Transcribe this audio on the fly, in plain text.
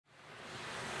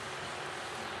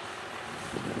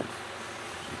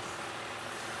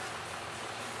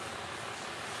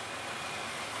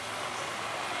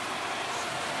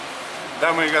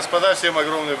Дамы и господа, всем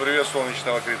огромный привет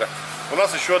солнечного Крита. У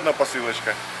нас еще одна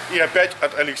посылочка. И опять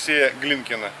от Алексея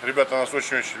Глинкина. Ребята нас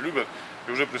очень-очень любят.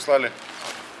 И уже прислали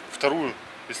вторую,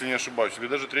 если не ошибаюсь, или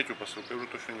даже третью посылку. Я уже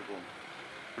точно не помню.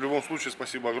 В любом случае,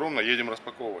 спасибо огромное. Едем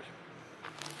распаковывать.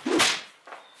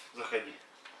 Заходи.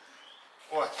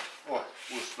 Вот, вот,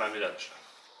 будешь с нами рядышком.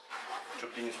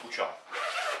 Чтоб ты не скучал.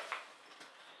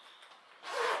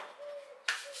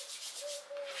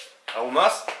 А у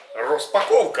нас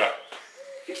распаковка.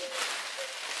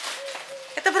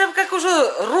 Это прям как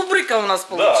уже рубрика у нас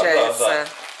получается.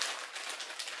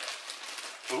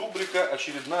 Да. Рубрика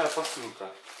 «Очередная посылка».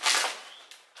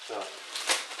 Так,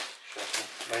 сейчас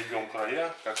мы найдем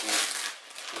края, как мы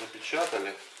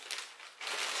напечатали.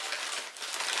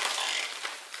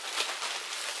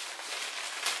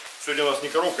 Сегодня у нас не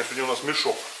коробка, сегодня у нас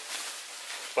мешок.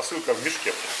 Посылка в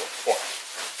мешке пришла. О,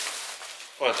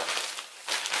 вот это.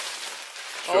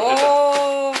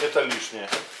 Все, это лишнее.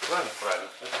 Правильно? Правильно.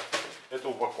 Это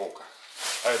упаковка.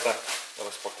 А это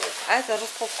распаковка. А это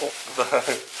распаковка. Да.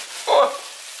 О,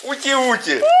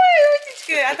 ути-ути. Ой,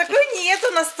 утечка. А такой нет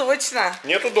у нас точно.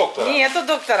 Нету доктора? Нету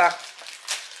доктора.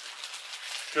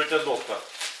 Тетя доктор.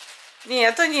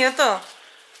 Нету.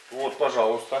 Вот,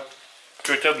 пожалуйста.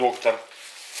 Тетя доктор.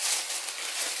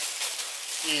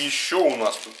 И еще у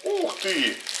нас тут. Ух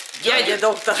ты! Дядя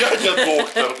доктор. Дядя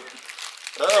доктор.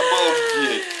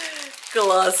 Обалдеть.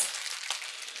 Класс.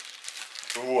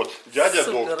 Вот, дядя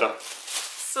Супер. доктор.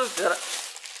 Супер.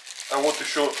 А вот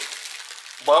еще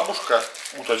бабушка,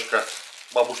 уточка.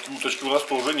 Бабушки-уточки у нас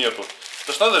тоже нету.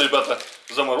 Это ж надо, ребята,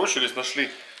 заморочились, нашли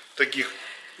таких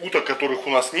уток, которых у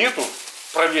нас нету.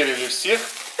 Проверили всех.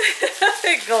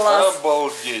 Класс.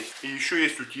 Обалдеть. И еще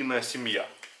есть утиная семья.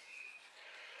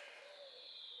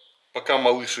 Пока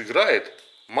малыш играет,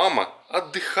 мама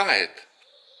отдыхает.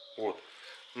 Вот.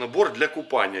 Набор для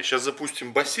купания. Сейчас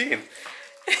запустим бассейн.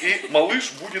 И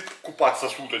малыш будет купаться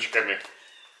с уточками.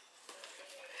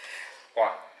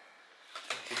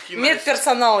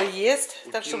 Медперсонал есть.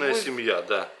 Так что Утиная семья,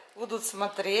 да. будут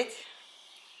смотреть.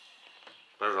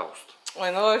 Пожалуйста.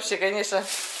 Ой, ну вообще, конечно,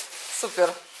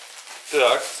 супер.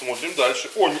 Так, смотрим дальше.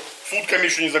 О, с утками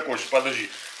еще не закончил. Подожди.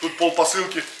 Тут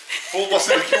полпосылки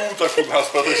уток у нас.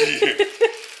 Подожди.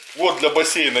 Вот для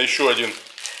бассейна еще один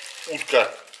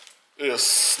утка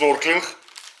снорклинг.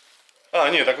 А,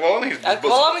 нет,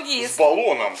 аквалангист с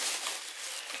баллоном.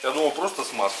 Я думал, просто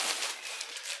смазка.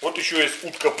 Вот еще есть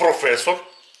утка профессор.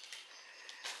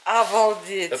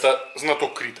 Обалдеть. Это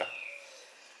знаток Крита.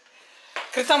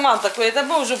 Критоман такой. Это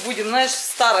мы уже будем, знаешь, в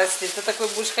старости. Ты такой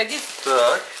будешь ходить.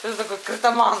 Так. Это такой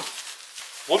критоман.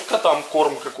 Вот котам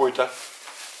корм какой-то.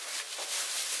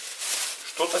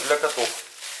 Что-то для котов.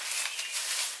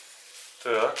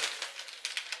 Так.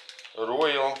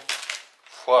 Royal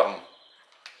Farm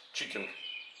Chicken.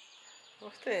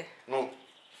 Ух ты. Ну,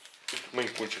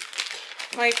 майкунчик.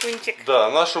 Майкунчик. Да,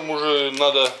 нашему уже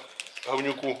надо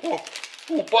говнюку. О,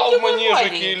 упал в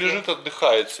манежике и лежит,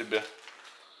 отдыхает себе.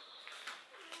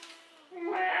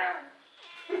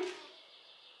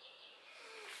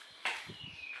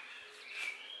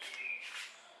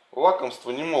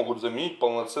 Лакомства не могут заменить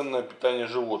полноценное питание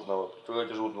животного.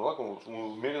 Предлагайте животное лакомство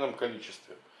в умеренном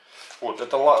количестве. Вот,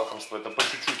 это лакомство, это по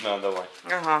чуть-чуть надо давать.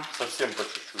 Ага. Совсем по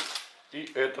чуть-чуть.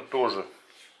 И это тоже.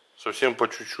 Совсем по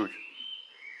чуть-чуть.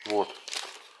 Вот.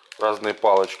 Разные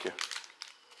палочки.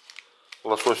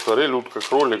 Лосось, форель, утка,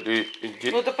 кролик и...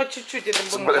 Ну это по чуть-чуть.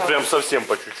 Это прям совсем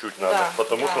по чуть-чуть надо. Да,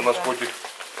 потому что у нас да. котик...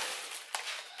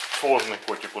 Сложный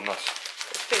котик у нас.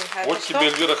 А Вот тебе,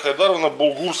 Эльвира Хайдаровна,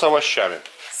 булгур с овощами.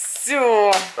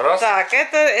 Все. Раз. Так,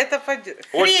 это пойдет.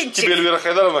 Вот тебе, Эльвира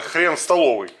Хайдаровна, хрен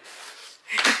столовый.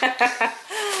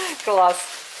 Класс.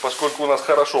 Поскольку у нас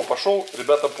хорошо пошел,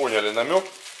 ребята поняли намек.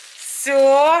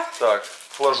 Все. Так,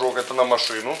 флажок это на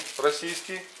машину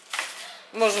российский.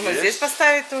 Можем и здесь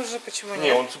поставить тоже, почему нет?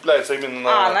 Не, он цепляется именно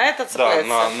на... на это цепляется?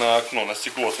 Да, на окно, на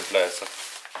стекло цепляется.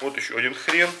 Вот еще один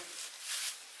хрен.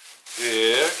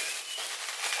 Так.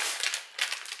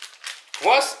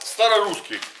 Квас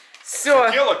старорусский. Все.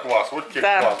 Хотела квас, вот тебе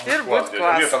Да, квас. теперь будет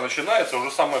квас. Лето начинается,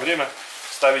 уже самое время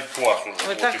ставить квас уже. Ой,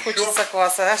 вот так еще. хочется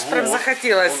кваса, аж Вот. прям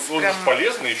захотелось. Он прям... же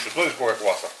полезный еще, смотри сколько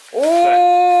кваса.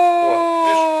 О,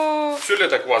 Все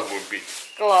лето квас будем пить.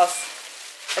 класс.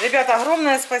 Ребята,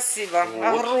 огромное спасибо. Вот.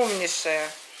 Огромнейшее.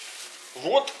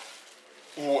 Вот.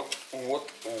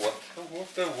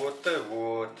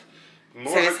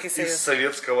 Ножик из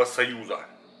Советского Союза.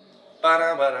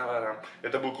 Пара-пара-пара.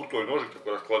 Это был крутой ножик,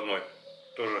 такой раскладной.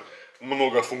 Тоже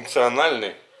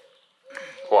многофункциональный.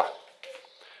 О,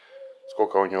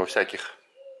 сколько у него всяких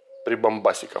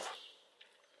прибамбасиков.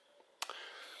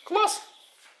 Класс.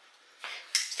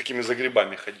 С такими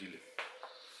загребами ходили.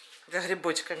 За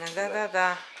грибочками,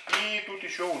 да. И тут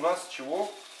еще у нас чего?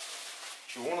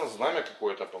 Чего у нас? Знамя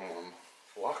какое-то, по-моему.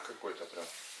 Флаг какой-то прям.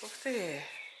 Ух ты.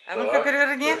 А ну-ка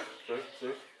переверни. Так.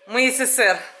 Мы из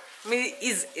СССР. Мы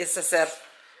из СССР.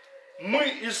 Мы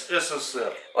из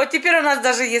СССР. Вот теперь у нас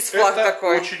даже есть флаг это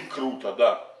такой. Очень круто,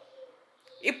 да.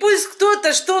 И пусть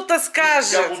кто-то что-то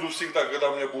скажет. Я буду всегда, когда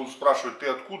меня будут спрашивать, ты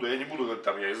откуда, я не буду говорить,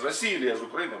 там, я из России или я из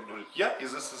Украины, я буду говорить, я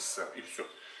из СССР. И все.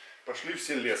 Пошли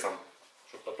все лесом,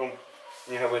 чтобы потом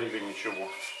не говорили ничего.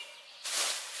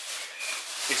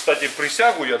 И, кстати,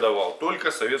 присягу я давал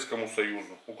только Советскому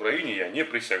Союзу. Украине я не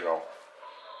присягал.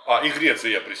 И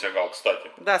Греции я присягал, кстати.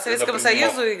 Да, Советскому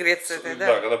Союзу и Греции.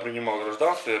 Да, когда принимал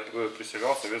гражданство, я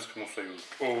присягал Советскому Союзу.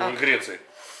 Греции.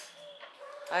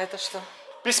 А это что?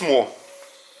 Письмо.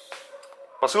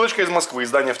 Посылочка из Москвы,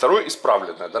 издание 2,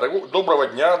 исправленное. Доброго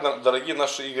дня, дорогие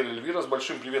наши Игорь и Эльвира. С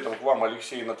большим приветом к вам,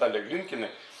 Алексей и Наталья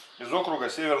Глинкины из округа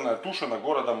Северная Тушина,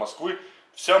 города Москвы.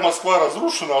 Вся Москва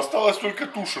разрушена, осталась только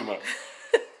Тушина.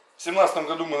 В 2017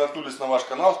 году мы наткнулись на ваш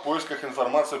канал в поисках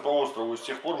информации по острову. И с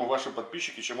тех пор мы ваши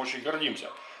подписчики, чем очень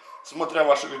гордимся. Смотря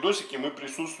ваши видосики, мы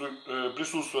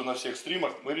присутствуя на всех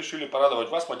стримах, мы решили порадовать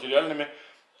вас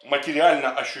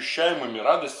материально ощущаемыми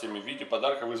радостями в виде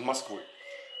подарков из Москвы.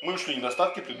 Мы ушли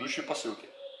недостатки предыдущей посылки.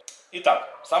 Итак,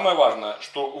 самое важное,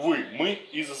 что мы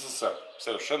из СССР.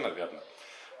 Совершенно верно.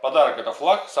 Подарок это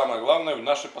флаг, самое главное в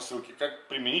нашей посылке. Как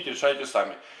применить, решайте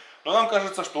сами. Но нам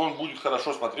кажется, что он будет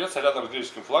хорошо смотреться рядом с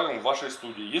греческим флагом в вашей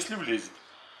студии, если влезет.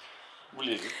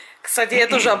 Влезет. Кстати, я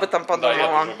тоже об этом подумала. Да, я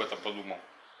тоже об этом подумал.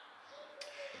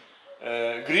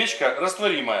 Гречка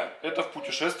растворимая. Это в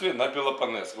путешествии на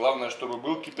Пелопоннес. Главное, чтобы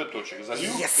был кипяточек.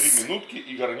 Залил 3 минутки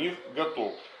и гарнир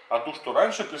готов. А ту, что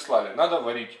раньше прислали, надо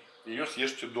варить. Ее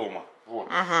съешьте дома. Вот.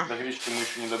 До гречки мы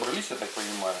еще не добрались, я так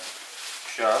понимаю.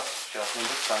 Сейчас мы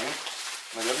достанем.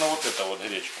 Наверное, вот это вот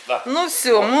гречка. Да. Ну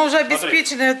все, вот. Мы уже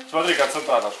обеспечены. Смотри,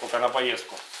 концентратов, сколько на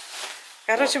поездку.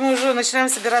 Короче, вот. Мы уже начинаем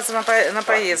собираться на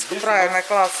поездку. Правильно,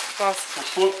 класс.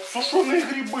 Сушеные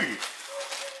грибы.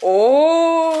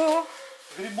 О,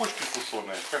 грибочки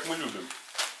сушеные, как мы любим.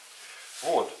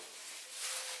 Вот.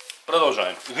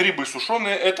 Продолжаем. Грибы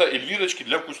сушеные, это эльвирочки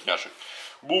для вкусняшек.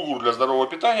 Булгур для здорового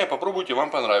питания, попробуйте,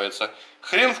 вам понравится.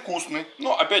 Хрен вкусный,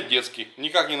 но опять детский.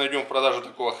 Никак не найдем в продаже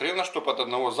такого хрена, чтобы от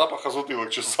одного запаха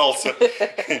затылок чесался.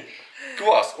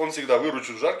 Квас, он всегда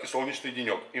выручит в жаркий солнечный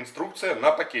денек. Инструкция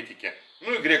на пакетике.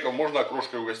 Ну и греков можно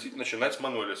окрошкой угостить, начинать с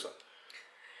манолиса.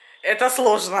 Это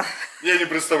сложно. Я не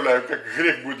представляю, как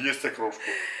грек будет есть окрошку.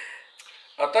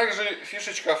 А также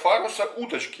фишечка Фароса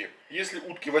уточки. Если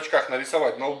утки в очках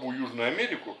нарисовать на лбу Южную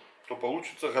Америку, то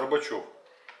получится Горбачев.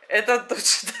 Это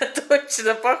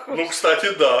точно похоже. Ну, кстати,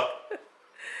 да.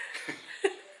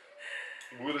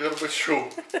 Будет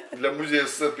Горбачев. Для музея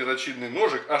СССР перочинный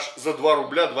ножик аж за 2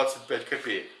 рубля 25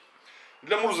 копеек.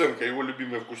 Для Мурзенко его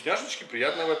любимые вкусняшечки,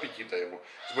 приятного аппетита ему.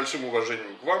 С большим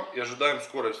уважением к вам и ожидаем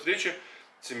скорой встречи.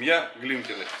 Семья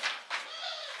Глинкиных.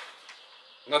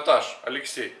 Наташ,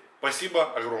 Алексей,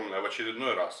 спасибо огромное в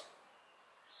очередной раз.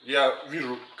 Я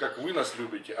вижу, как вы нас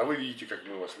любите, а вы видите, как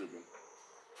мы вас любим.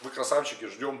 Вы красавчики,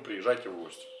 ждем, приезжайте в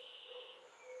гости.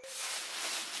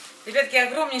 Ребятки,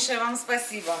 огромнейшее вам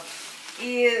спасибо.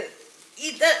 И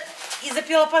за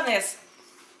Пелопоннес.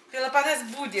 Пелопоннес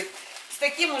будет. С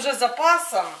таким уже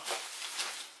запасом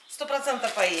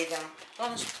 100% поедем.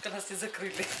 Главное, чтобы нас не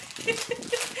закрыли.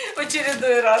 В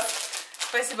очередной раз.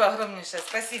 Спасибо огромнейшее.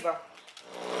 Спасибо.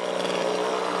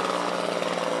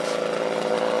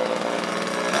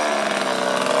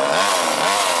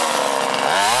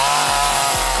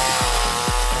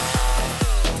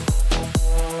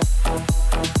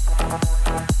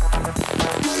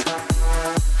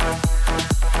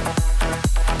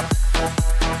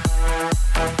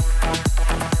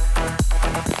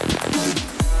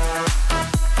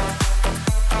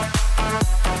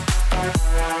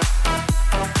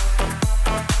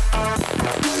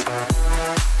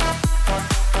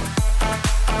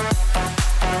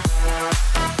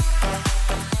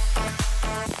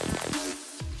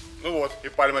 Ну вот, и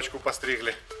пальмочку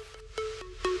постригли.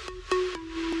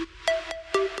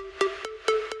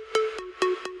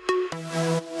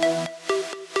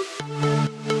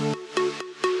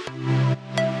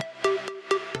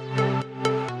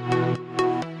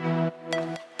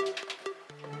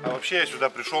 А вообще я сюда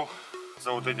пришел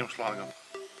за вот этим шлангом.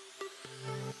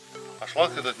 А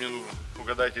шланг этот мне нужен.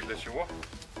 Угадайте для чего?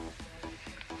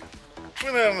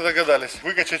 Вы, наверное, догадались.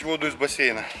 Выкачать воду из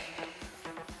бассейна.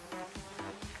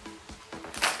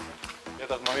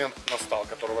 Этот момент настал,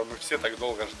 которого мы все так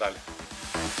долго ждали.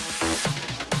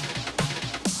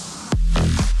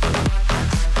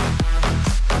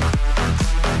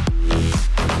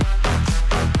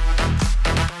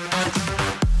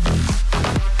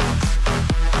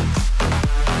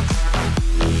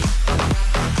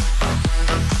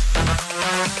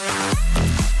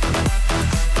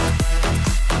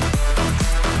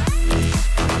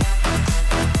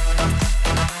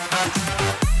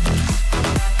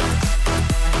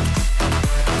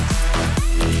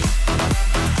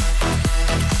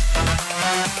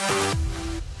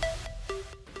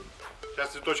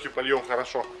 цветочки польем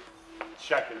хорошо,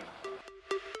 тщательно.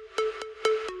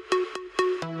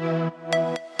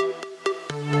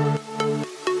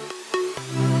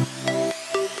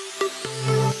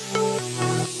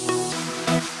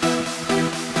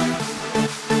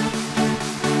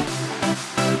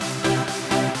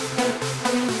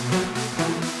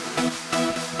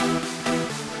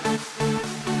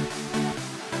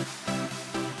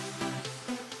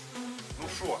 Ну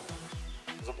что,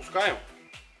 запускаем?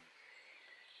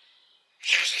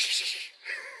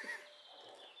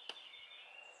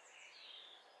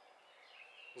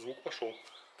 Звук пошел.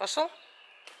 Пошел?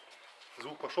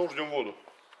 Звук пошел, ждем воду.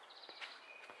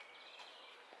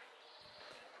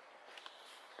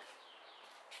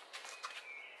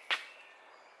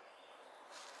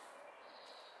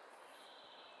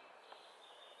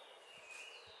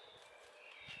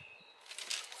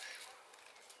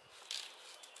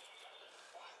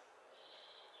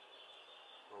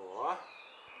 О,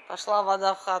 Пошла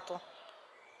вода в хату.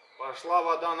 пошла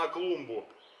вода на клумбу.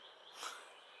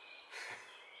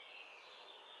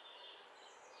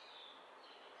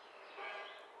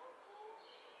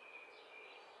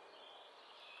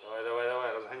 Давай, давай,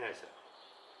 давай, разгоняйся.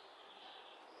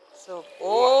 Все.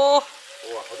 О, О,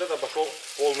 вот это пошел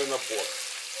полный напор.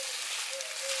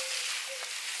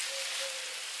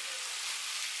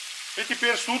 И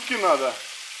теперь сутки надо,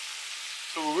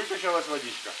 чтобы выкачалась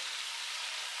водичка.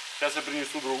 Сейчас я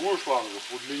принесу другую шлангу,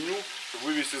 удлиню, чтобы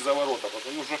вывести за ворота,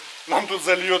 потому что нам тут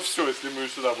зальет все, если мы ее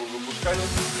сюда будем выпускать.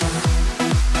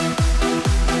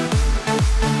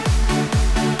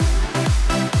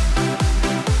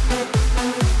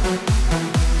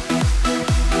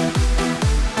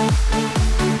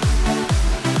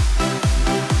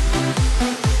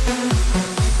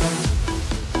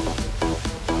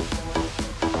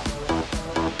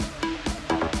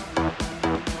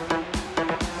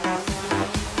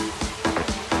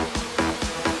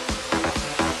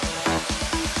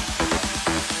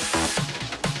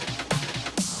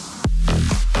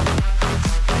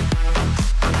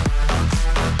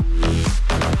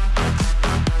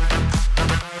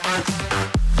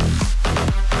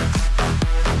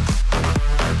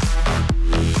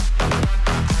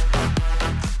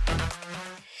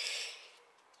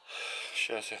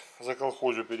 Сейчас я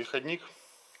заколхозю переходник,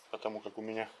 потому как у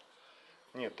меня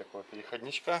нет такого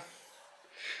переходничка.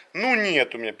 Ну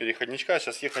нет у меня переходничка,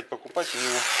 сейчас ехать покупать мне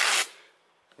его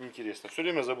неинтересно. Все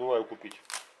время забываю купить.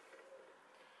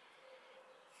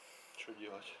 Что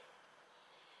делать?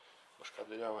 Башка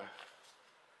дырявая.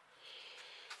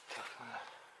 Так, надо.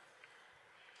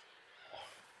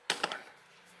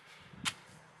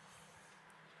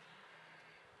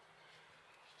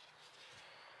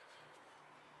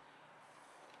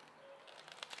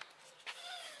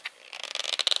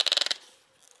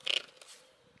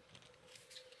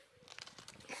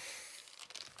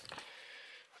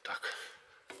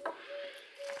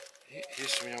 И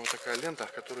есть у меня вот такая лента,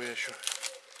 которую я еще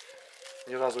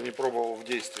ни разу не пробовал в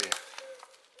действии.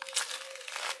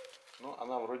 Но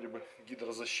она вроде бы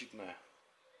гидрозащитная.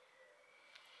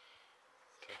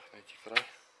 Так, найти край.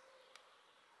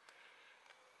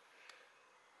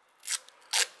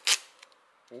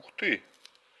 Ух ты!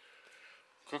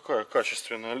 Какая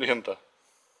качественная лента.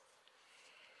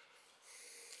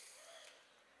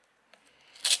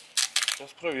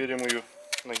 Сейчас проверим ее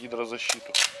на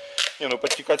гидрозащиту. Не, ну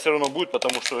подтекать все равно будет,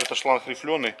 потому что это шланг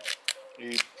рифленый.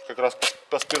 И как раз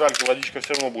по спиральке водичка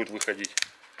все равно будет выходить.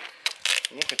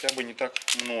 Ну хотя бы не так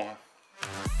много.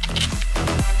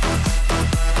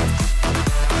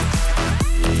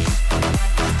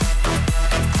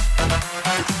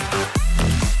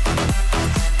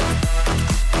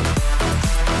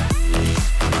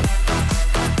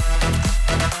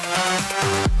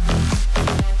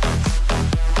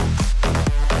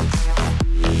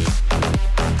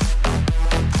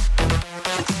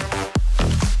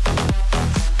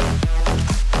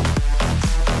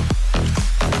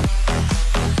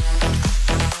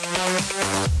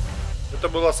 Это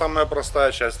была самая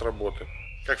простая часть работы.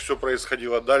 Как все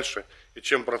происходило дальше и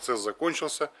чем процесс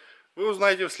закончился, вы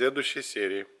узнаете в следующей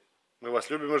серии. Мы вас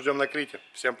любим и ждем на Крите.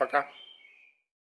 Всем пока!